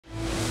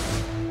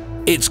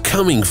It's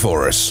coming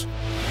for us.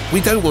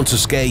 We don't want to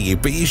scare you,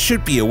 but you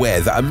should be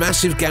aware that a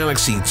massive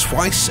galaxy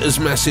twice as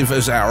massive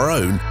as our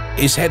own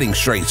is heading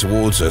straight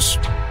towards us.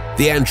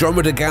 The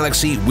Andromeda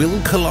Galaxy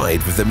will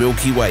collide with the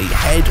Milky Way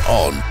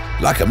head-on,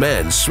 like a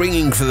man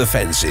swinging for the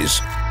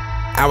fences.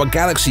 Our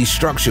galaxy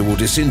structure will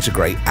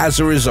disintegrate as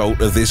a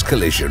result of this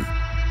collision.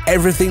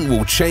 Everything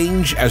will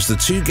change as the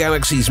two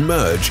galaxies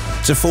merge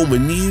to form a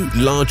new,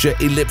 larger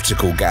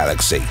elliptical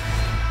galaxy.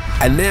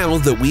 And now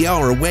that we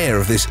are aware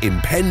of this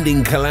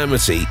impending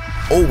calamity,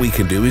 all we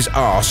can do is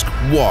ask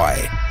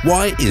why.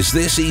 Why is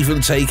this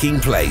even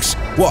taking place?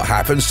 What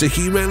happens to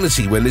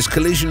humanity when this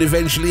collision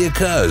eventually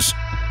occurs?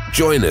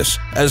 Join us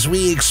as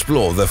we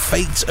explore the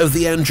fate of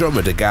the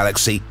Andromeda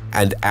Galaxy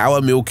and our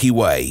Milky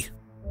Way.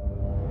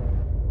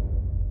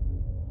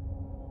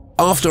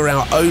 After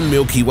our own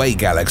Milky Way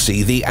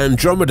galaxy, the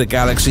Andromeda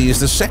Galaxy is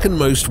the second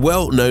most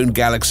well-known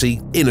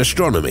galaxy in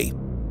astronomy.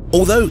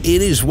 Although it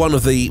is one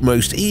of the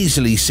most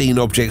easily seen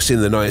objects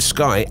in the night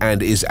sky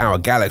and is our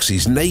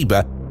galaxy's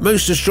neighbor,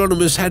 most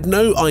astronomers had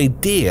no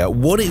idea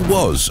what it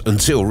was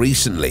until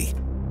recently.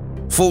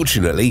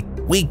 Fortunately,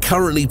 we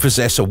currently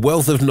possess a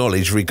wealth of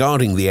knowledge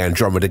regarding the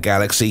Andromeda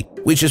Galaxy,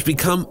 which has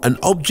become an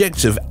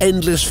object of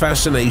endless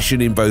fascination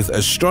in both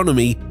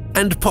astronomy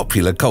and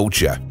popular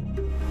culture.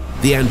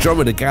 The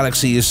Andromeda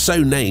Galaxy is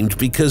so named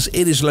because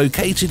it is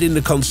located in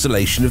the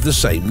constellation of the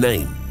same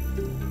name.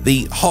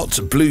 The hot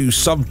blue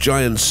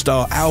subgiant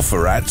star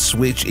Alpheratz,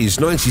 which is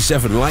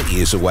 97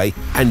 light-years away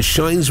and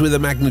shines with a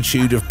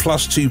magnitude of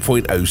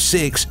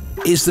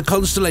 +2.06, is the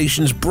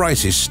constellation's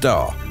brightest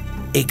star.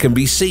 It can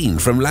be seen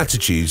from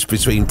latitudes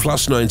between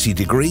 +90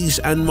 degrees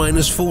and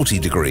 -40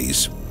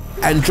 degrees.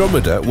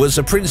 Andromeda was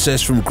a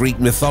princess from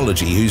Greek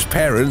mythology whose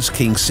parents,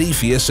 King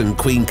Cepheus and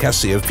Queen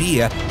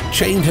Cassiopeia,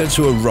 chained her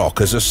to a rock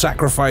as a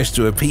sacrifice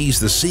to appease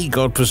the sea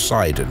god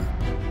Poseidon.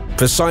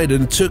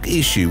 Poseidon took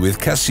issue with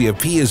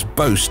Cassiopeia's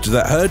boast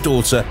that her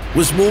daughter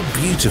was more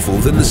beautiful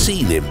than the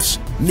sea nymphs,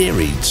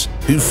 Nereids,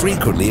 who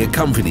frequently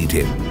accompanied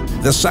him.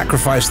 The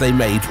sacrifice they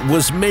made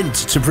was meant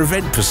to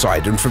prevent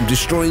Poseidon from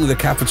destroying the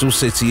capital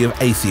city of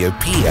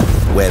Ethiopia,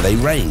 where they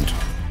reigned.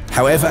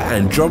 However,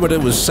 Andromeda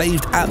was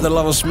saved at the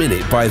last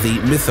minute by the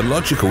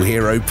mythological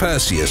hero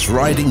Perseus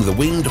riding the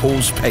winged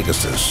horse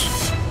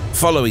Pegasus.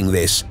 Following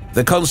this,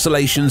 the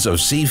constellations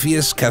of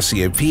Cepheus,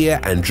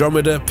 Cassiopeia,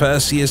 Andromeda,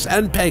 Perseus,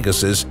 and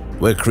Pegasus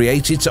were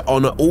created to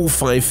honor all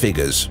five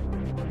figures.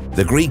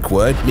 The Greek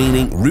word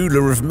meaning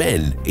ruler of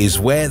men is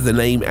where the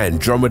name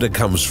Andromeda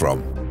comes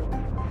from.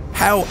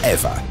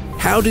 However,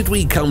 how did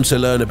we come to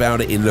learn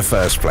about it in the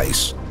first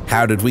place?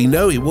 How did we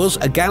know it was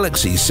a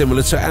galaxy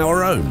similar to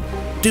our own?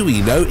 Do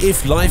we know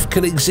if life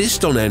can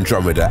exist on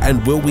Andromeda,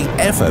 and will we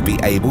ever be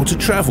able to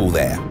travel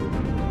there?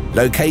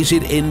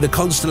 Located in the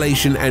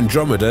constellation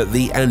Andromeda,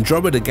 the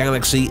Andromeda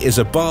Galaxy is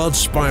a barred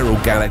spiral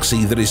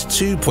galaxy that is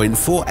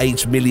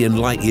 2.48 million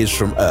light-years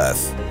from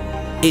Earth.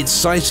 Its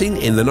sighting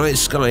in the night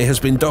sky has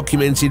been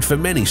documented for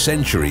many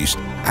centuries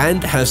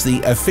and has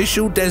the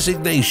official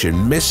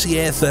designation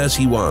Messier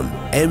 31,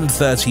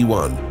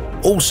 M31,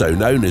 also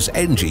known as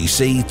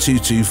NGC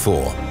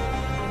 224.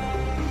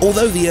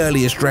 Although the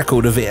earliest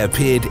record of it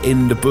appeared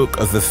in the Book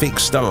of the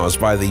Fixed Stars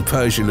by the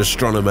Persian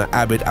astronomer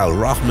Abd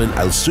al-Rahman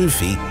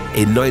al-Sufi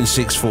in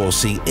 964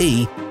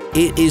 CE,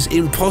 it is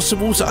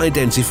impossible to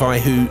identify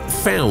who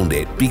found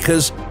it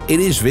because it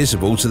is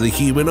visible to the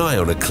human eye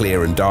on a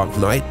clear and dark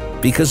night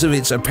because of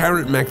its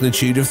apparent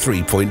magnitude of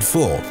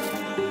 3.4.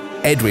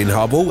 Edwin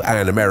Hubble,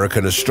 an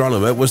American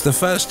astronomer, was the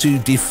first to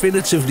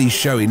definitively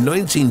show in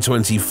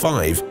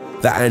 1925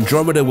 that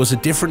Andromeda was a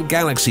different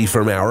galaxy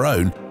from our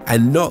own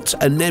and not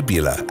a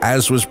nebula,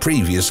 as was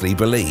previously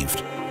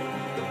believed.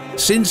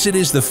 Since it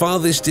is the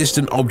farthest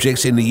distant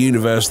object in the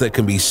universe that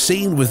can be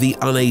seen with the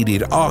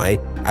unaided eye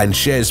and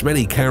shares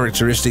many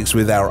characteristics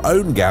with our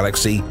own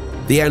galaxy,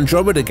 the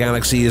Andromeda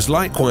Galaxy is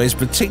likewise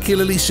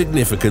particularly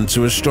significant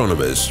to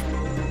astronomers.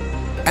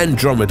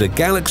 Andromeda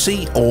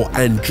Galaxy or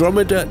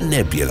Andromeda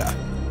Nebula.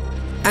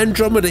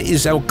 Andromeda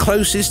is our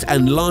closest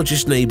and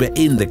largest neighbor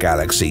in the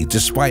galaxy,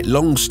 despite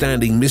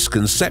long-standing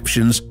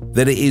misconceptions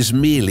that it is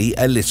merely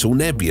a little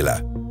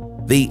nebula.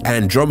 The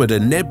Andromeda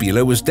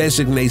Nebula was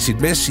designated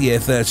Messier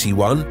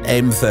 31,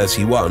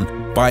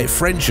 M31, by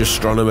French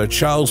astronomer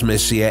Charles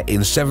Messier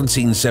in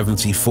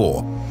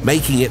 1774,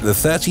 making it the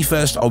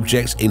 31st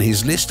object in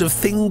his list of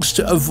things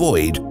to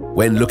avoid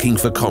when looking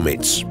for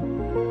comets.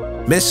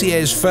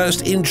 Messier's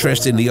first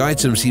interest in the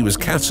items he was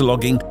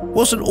cataloguing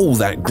wasn't all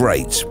that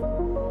great.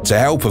 To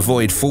help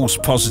avoid false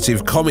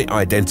positive comet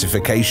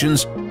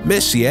identifications,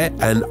 Messier,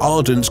 an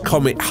ardent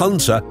comet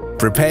hunter,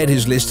 prepared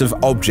his list of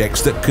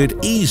objects that could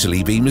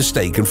easily be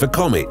mistaken for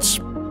comets.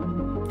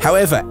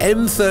 However,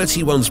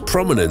 M31's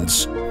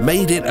prominence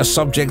made it a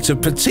subject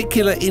of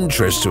particular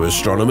interest to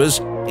astronomers,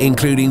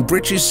 including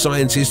British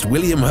scientist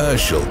William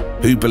Herschel,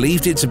 who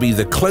believed it to be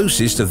the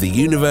closest of the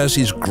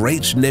universe's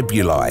great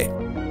nebulae.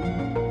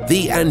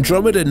 The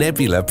Andromeda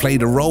Nebula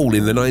played a role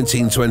in the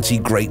 1920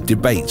 Great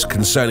Debate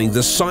concerning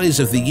the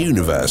size of the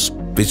universe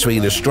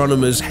between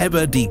astronomers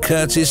Heber D.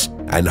 Curtis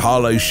and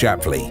Harlow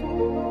Shapley.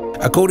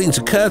 According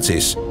to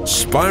Curtis,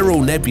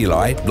 spiral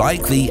nebulae,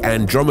 like the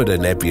Andromeda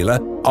Nebula,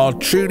 are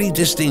truly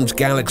distinct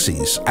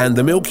galaxies, and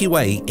the Milky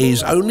Way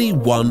is only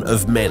one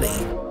of many.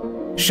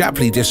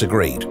 Shapley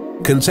disagreed,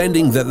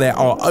 contending that there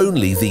are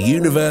only the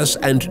universe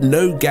and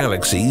no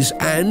galaxies,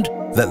 and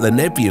that the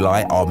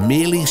nebulae are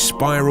merely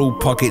spiral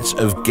pockets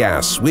of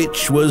gas,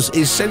 which was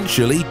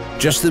essentially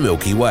just the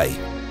Milky Way.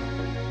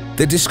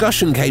 The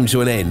discussion came to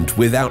an end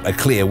without a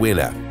clear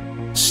winner.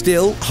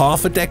 Still,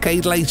 half a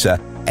decade later,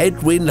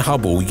 Edwin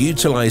Hubble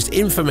utilized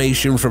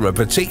information from a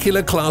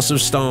particular class of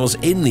stars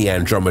in the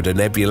Andromeda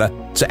Nebula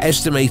to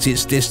estimate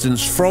its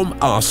distance from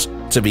us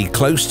to be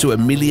close to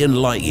 1 million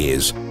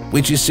light-years,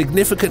 which is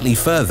significantly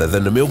further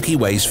than the Milky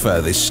Way's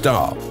furthest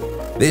star.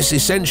 This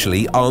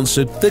essentially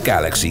answered the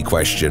galaxy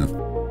question.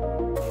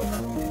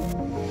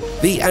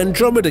 The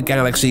Andromeda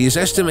Galaxy is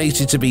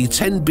estimated to be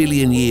 10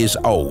 billion years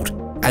old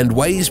and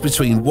weighs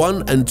between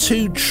 1 and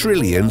 2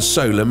 trillion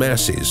solar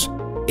masses.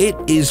 It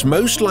is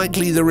most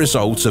likely the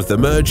result of the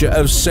merger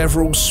of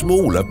several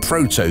smaller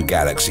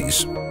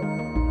proto-galaxies.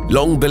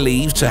 Long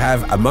believed to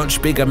have a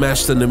much bigger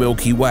mass than the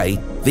Milky Way,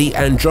 the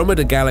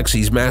Andromeda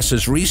Galaxy's mass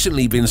has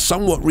recently been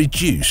somewhat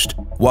reduced,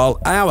 while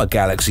our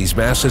galaxy's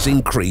mass has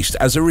increased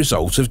as a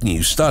result of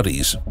new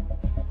studies.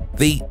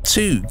 The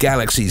two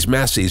galaxies'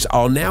 masses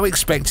are now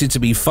expected to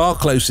be far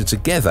closer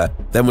together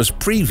than was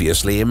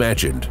previously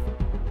imagined.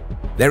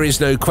 There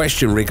is no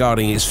question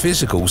regarding its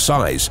physical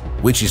size,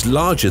 which is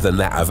larger than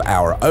that of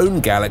our own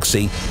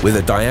galaxy with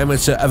a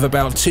diameter of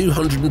about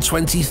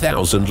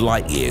 220,000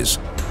 light-years,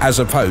 as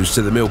opposed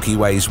to the Milky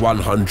Way's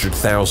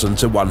 100,000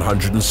 to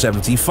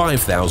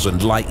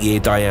 175,000 light-year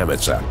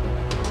diameter.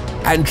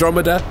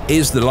 Andromeda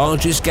is the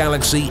largest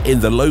galaxy in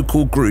the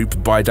local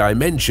group by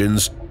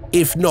dimensions,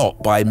 if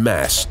not by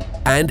mass,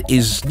 and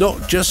is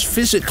not just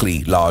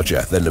physically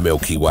larger than the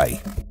Milky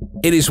Way.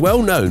 It is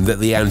well known that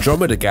the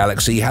Andromeda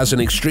Galaxy has an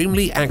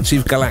extremely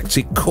active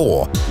galactic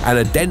core and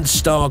a dense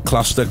star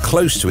cluster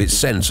close to its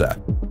center.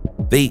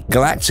 The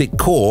galactic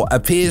core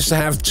appears to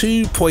have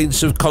 2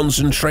 points of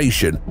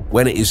concentration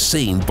when it is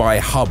seen by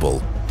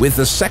Hubble, with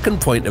the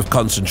second point of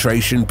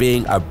concentration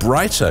being a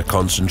brighter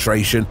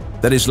concentration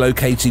that is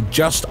located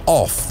just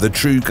off the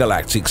true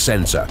galactic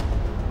center.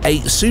 A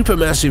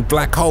supermassive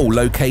black hole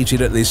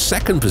located at this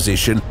second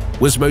position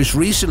was most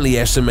recently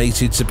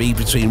estimated to be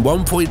between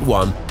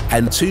 1.1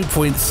 and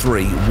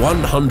 2.3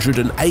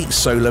 108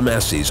 solar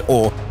masses,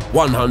 or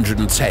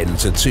 110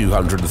 to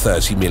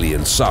 230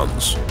 million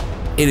suns.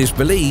 It is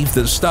believed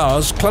that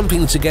stars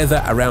clumping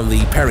together around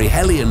the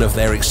perihelion of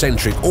their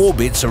eccentric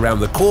orbits around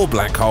the core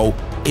black hole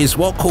is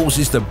what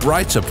causes the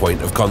brighter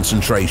point of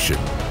concentration.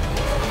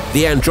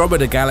 The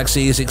Andromeda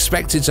Galaxy is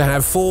expected to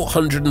have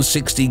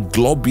 460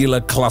 globular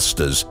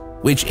clusters,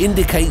 which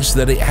indicates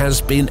that it has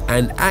been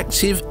an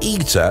active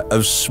eater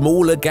of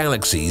smaller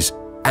galaxies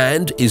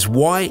and is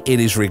why it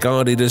is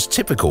regarded as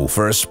typical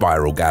for a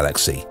spiral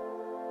galaxy.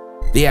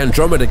 The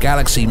Andromeda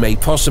Galaxy may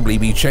possibly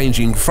be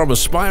changing from a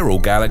spiral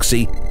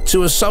galaxy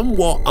to a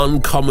somewhat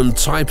uncommon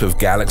type of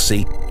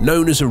galaxy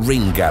known as a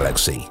ring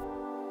galaxy.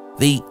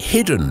 The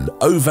hidden,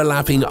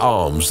 overlapping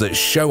arms that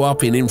show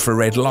up in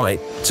infrared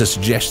light to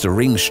suggest a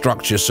ring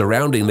structure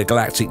surrounding the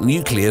galactic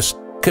nucleus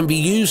can be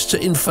used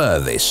to infer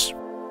this.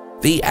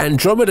 The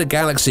Andromeda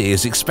Galaxy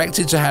is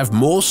expected to have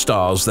more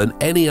stars than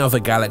any other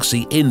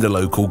galaxy in the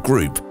local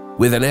group,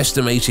 with an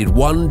estimated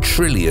 1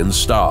 trillion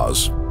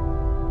stars.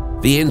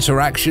 The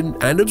interaction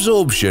and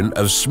absorption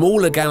of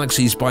smaller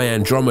galaxies by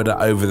Andromeda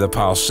over the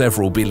past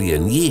several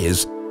billion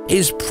years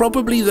is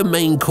probably the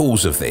main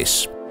cause of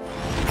this.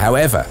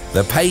 However,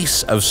 the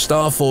pace of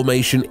star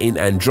formation in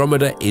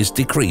Andromeda is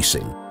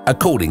decreasing,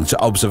 according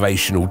to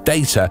observational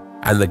data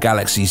and the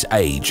galaxy's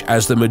age,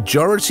 as the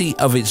majority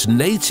of its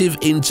native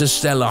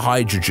interstellar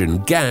hydrogen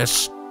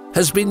gas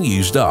has been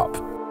used up.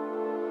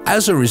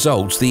 As a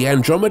result, the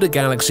Andromeda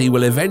Galaxy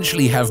will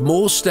eventually have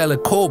more stellar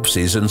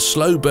corpses and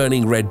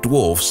slow-burning red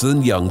dwarfs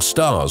than young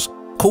stars,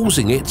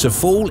 causing it to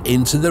fall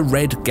into the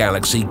red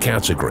galaxy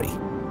category.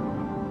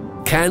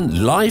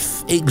 Can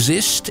life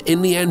exist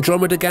in the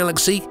Andromeda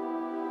Galaxy?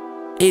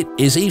 It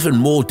is even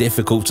more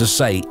difficult to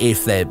say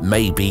if there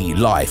may be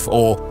life,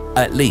 or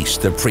at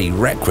least the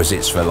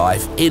prerequisites for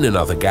life, in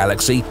another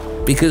galaxy,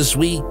 because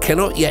we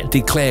cannot yet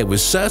declare with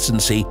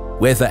certainty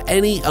whether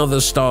any other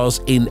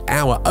stars in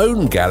our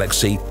own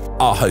galaxy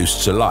are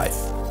hosts to life.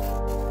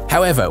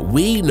 However,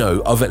 we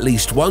know of at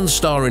least one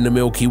star in the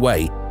Milky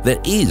Way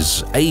that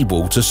is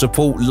able to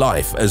support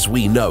life as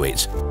we know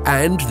it,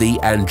 and the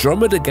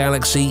Andromeda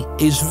Galaxy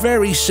is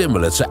very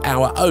similar to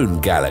our own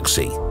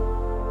galaxy.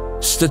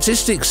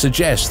 Statistics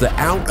suggest that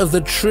out of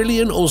the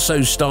trillion or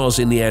so stars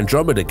in the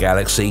Andromeda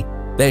Galaxy,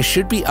 there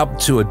should be up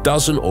to a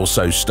dozen or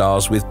so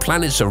stars with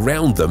planets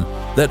around them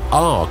that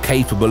are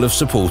capable of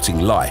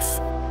supporting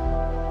life.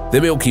 The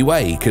Milky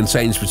Way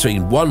contains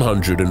between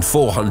 100 and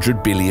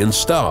 400 billion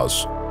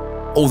stars.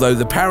 Although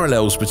the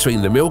parallels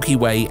between the Milky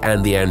Way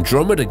and the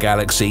Andromeda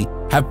Galaxy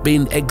have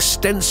been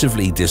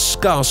extensively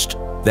discussed,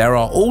 there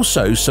are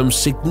also some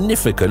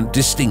significant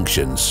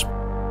distinctions.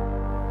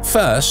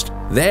 First,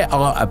 there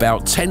are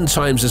about 10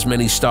 times as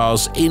many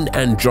stars in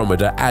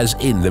Andromeda as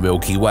in the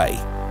Milky Way.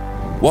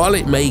 While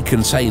it may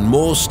contain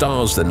more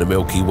stars than the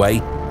Milky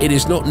Way, it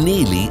is not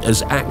nearly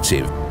as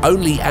active,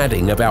 only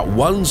adding about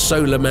 1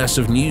 solar mass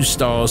of new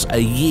stars a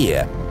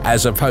year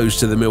as opposed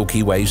to the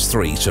Milky Way's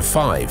 3 to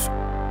 5.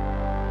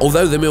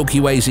 Although the Milky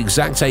Way's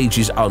exact age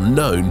is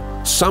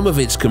unknown, some of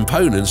its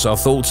components are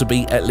thought to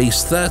be at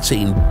least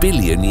 13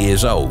 billion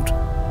years old.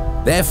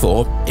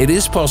 Therefore, it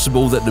is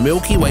possible that the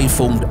Milky Way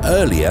formed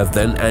earlier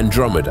than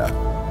Andromeda.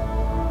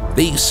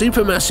 The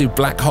supermassive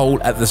black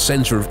hole at the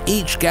center of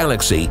each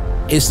galaxy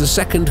is the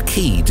second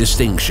key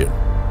distinction.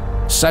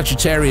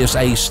 Sagittarius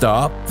A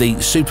star, the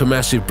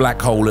supermassive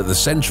black hole at the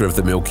center of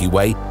the Milky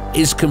Way,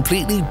 is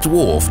completely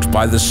dwarfed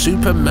by the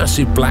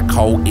supermassive black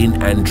hole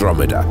in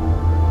Andromeda.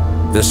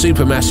 The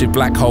supermassive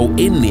black hole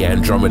in the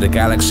Andromeda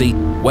Galaxy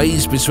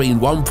weighs between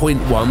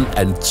 1.1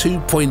 and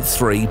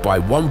 2.3 by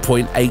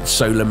 1.8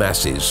 solar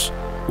masses,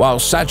 while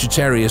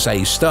Sagittarius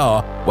A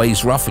star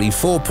weighs roughly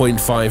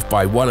 4.5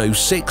 by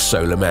 106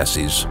 solar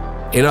masses.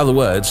 In other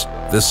words,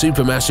 the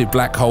supermassive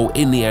black hole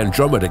in the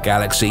Andromeda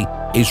Galaxy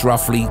is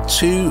roughly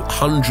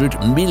 200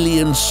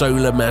 million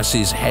solar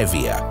masses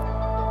heavier.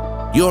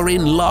 You're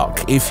in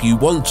luck if you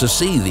want to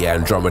see the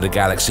Andromeda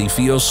Galaxy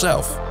for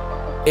yourself.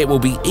 It will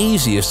be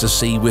easiest to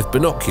see with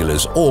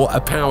binoculars or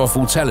a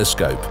powerful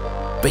telescope,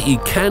 but you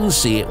can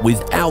see it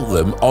without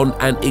them on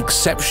an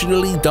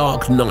exceptionally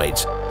dark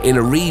night in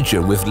a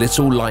region with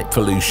little light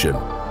pollution.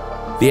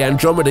 The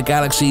Andromeda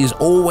Galaxy is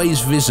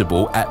always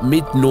visible at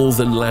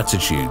mid-northern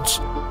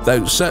latitudes,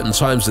 though certain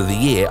times of the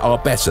year are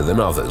better than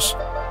others.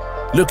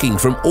 Looking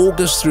from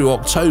August through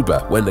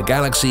October when the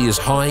galaxy is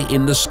high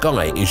in the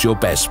sky is your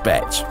best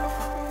bet.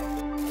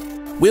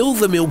 Will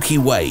the Milky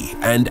Way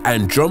and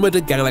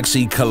Andromeda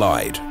Galaxy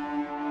collide?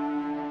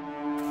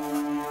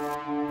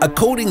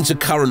 According to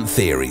current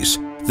theories,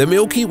 the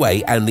Milky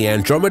Way and the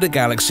Andromeda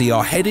Galaxy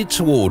are headed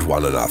toward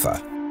one another.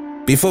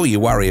 Before you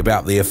worry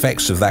about the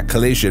effects of that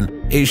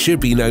collision, it should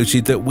be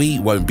noted that we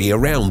won't be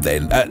around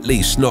then, at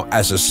least not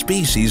as a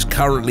species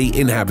currently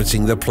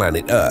inhabiting the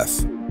planet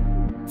Earth.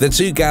 The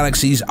two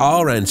galaxies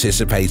are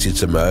anticipated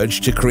to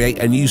merge to create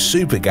a new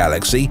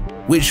supergalaxy,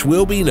 which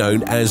will be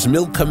known as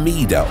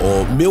Milkomeda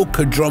or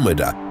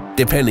Milkodromeda,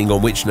 depending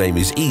on which name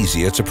is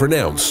easier to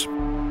pronounce.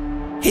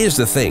 Here's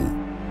the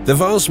thing. The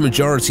vast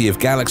majority of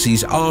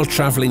galaxies are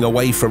traveling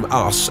away from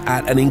us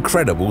at an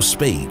incredible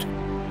speed.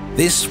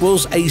 This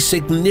was a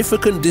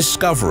significant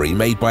discovery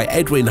made by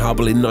Edwin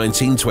Hubble in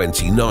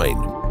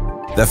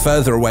 1929. The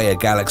further away a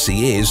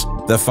galaxy is,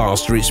 the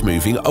faster it's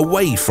moving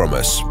away from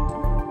us.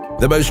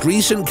 The most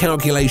recent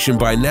calculation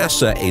by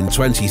NASA in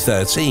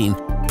 2013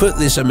 put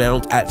this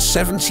amount at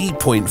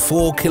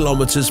 70.4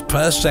 kilometers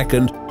per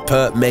second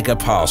per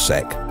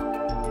megaparsec.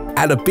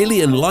 At a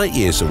billion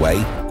light-years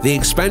away, the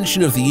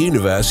expansion of the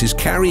universe is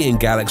carrying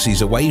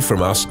galaxies away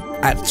from us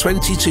at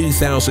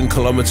 22,000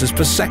 kilometers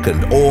per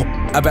second, or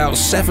about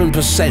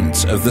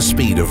 7% of the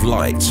speed of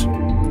light.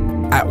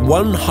 At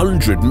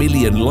 100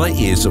 million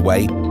light-years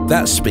away,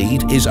 that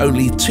speed is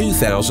only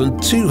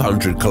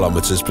 2,200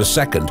 kilometers per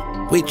second,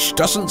 which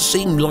doesn't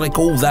seem like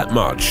all that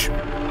much.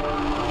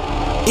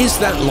 Is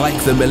that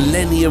like the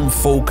Millennium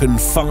Falcon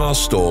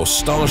fast or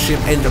Starship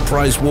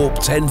Enterprise Warp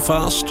 10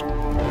 fast?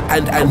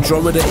 And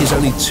Andromeda is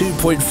only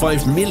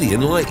 2.5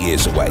 million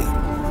light-years away.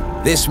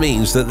 This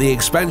means that the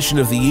expansion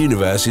of the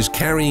universe is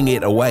carrying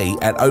it away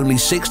at only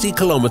 60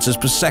 kilometers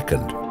per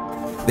second.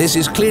 This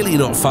is clearly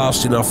not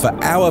fast enough for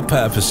our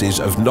purposes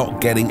of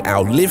not getting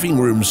our living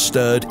room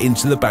stirred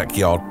into the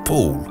backyard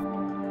pool.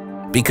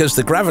 Because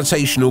the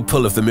gravitational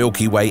pull of the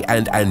Milky Way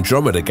and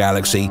Andromeda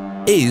Galaxy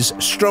is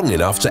strong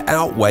enough to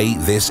outweigh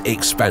this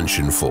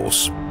expansion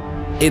force.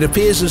 It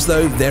appears as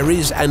though there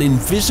is an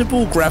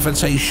invisible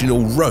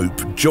gravitational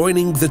rope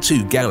joining the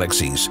two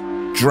galaxies,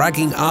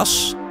 dragging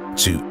us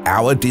to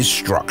our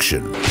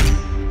destruction.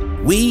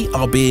 We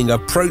are being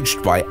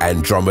approached by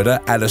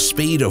Andromeda at a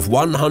speed of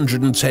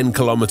 110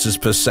 kilometers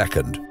per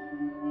second.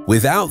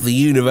 Without the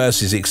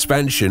universe's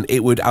expansion,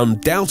 it would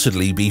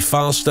undoubtedly be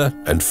faster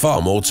and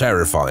far more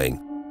terrifying.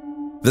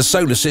 The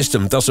solar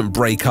system doesn't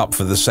break up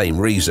for the same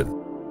reason.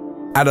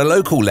 At a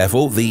local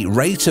level, the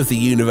rate of the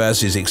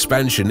universe's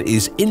expansion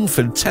is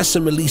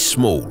infinitesimally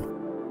small.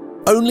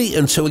 Only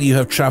until you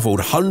have traveled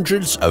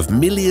hundreds of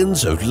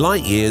millions of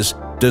light-years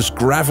does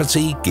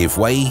gravity give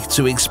way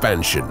to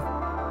expansion.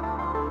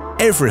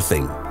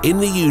 Everything in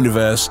the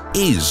universe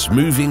is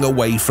moving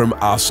away from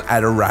us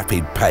at a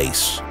rapid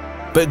pace,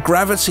 but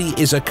gravity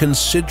is a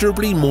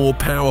considerably more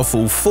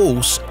powerful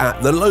force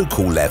at the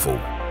local level.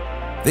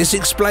 This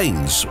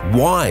explains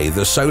why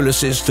the solar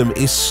system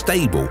is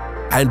stable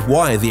and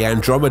why the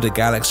Andromeda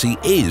Galaxy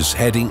is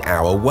heading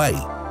our way.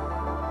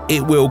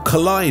 It will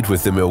collide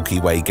with the Milky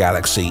Way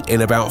galaxy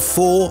in about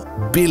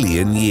 4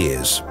 billion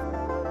years.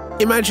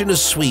 Imagine a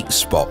sweet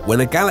spot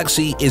when a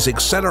galaxy is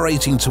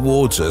accelerating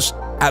towards us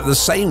at the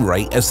same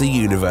rate as the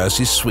universe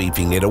is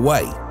sweeping it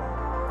away.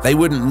 They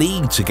wouldn't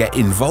need to get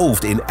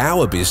involved in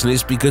our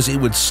business because it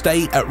would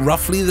stay at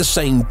roughly the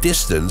same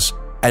distance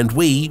and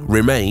we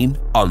remain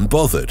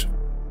unbothered.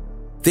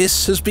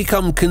 This has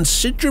become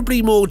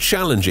considerably more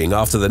challenging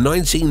after the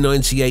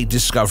 1998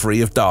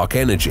 discovery of dark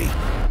energy.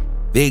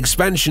 The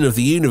expansion of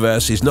the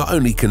universe is not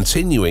only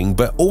continuing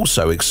but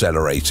also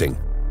accelerating.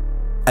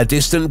 A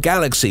distant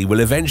galaxy will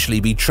eventually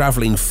be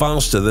traveling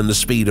faster than the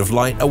speed of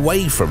light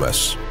away from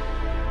us.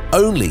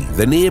 Only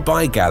the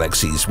nearby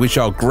galaxies, which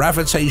are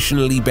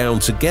gravitationally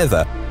bound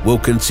together, will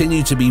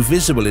continue to be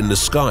visible in the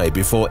sky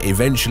before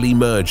eventually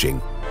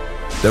merging.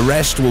 The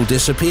rest will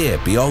disappear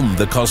beyond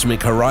the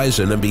cosmic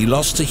horizon and be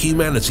lost to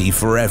humanity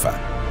forever.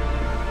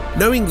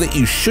 Knowing that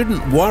you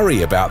shouldn't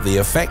worry about the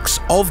effects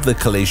of the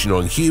collision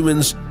on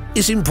humans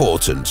is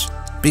important,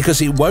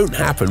 because it won't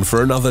happen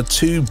for another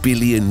 2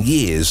 billion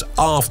years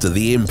after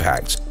the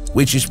impact,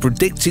 which is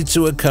predicted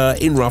to occur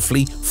in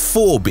roughly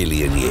 4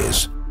 billion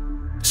years.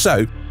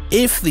 So,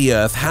 if the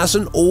Earth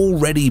hasn't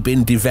already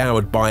been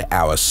devoured by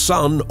our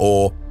Sun,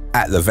 or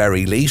at the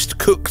very least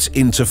cooked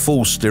into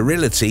full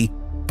sterility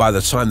by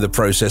the time the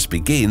process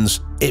begins,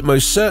 it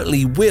most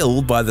certainly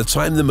will by the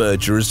time the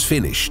merger is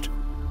finished.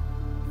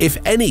 If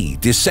any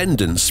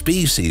descendant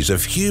species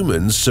of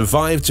humans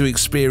survive to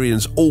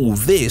experience all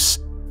this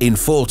in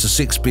 4 to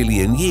 6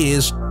 billion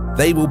years,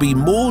 they will be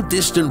more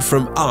distant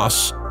from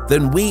us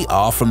than we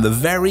are from the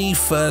very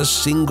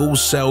first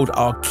single-celled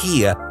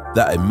archaea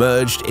that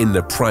emerged in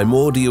the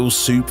primordial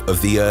soup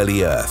of the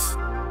early Earth.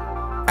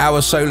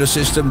 Our solar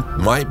system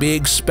might be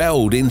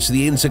expelled into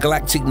the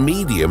intergalactic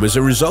medium as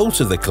a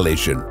result of the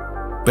collision,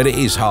 but it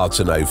is hard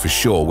to know for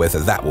sure whether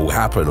that will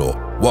happen or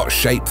what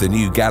shape the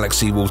new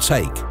galaxy will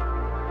take.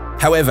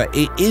 However,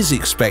 it is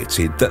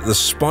expected that the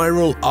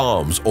spiral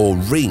arms or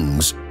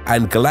rings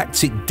and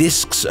galactic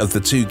disks of the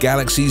two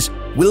galaxies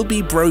will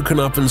be broken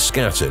up and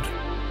scattered.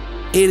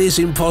 It is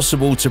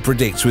impossible to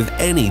predict with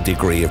any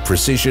degree of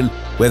precision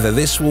whether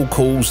this will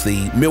cause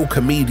the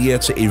Milky Way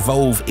to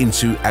evolve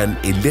into an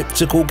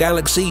elliptical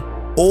galaxy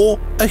or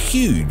a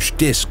huge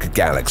disk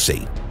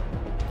galaxy.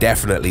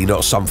 Definitely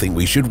not something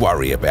we should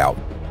worry about.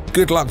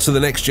 Good luck to the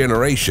next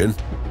generation.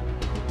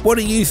 What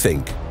do you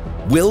think?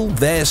 Will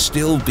there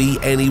still be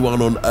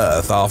anyone on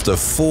Earth after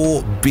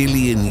 4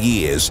 billion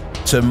years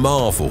to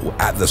marvel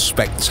at the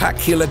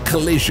spectacular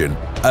collision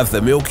of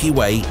the Milky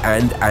Way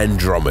and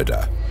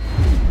Andromeda?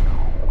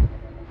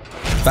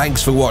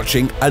 Thanks for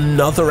watching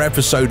another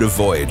episode of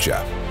Voyager.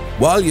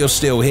 While you're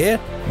still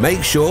here,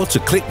 make sure to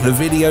click the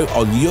video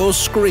on your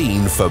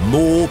screen for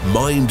more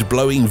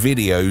mind-blowing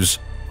videos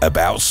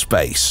about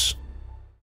space.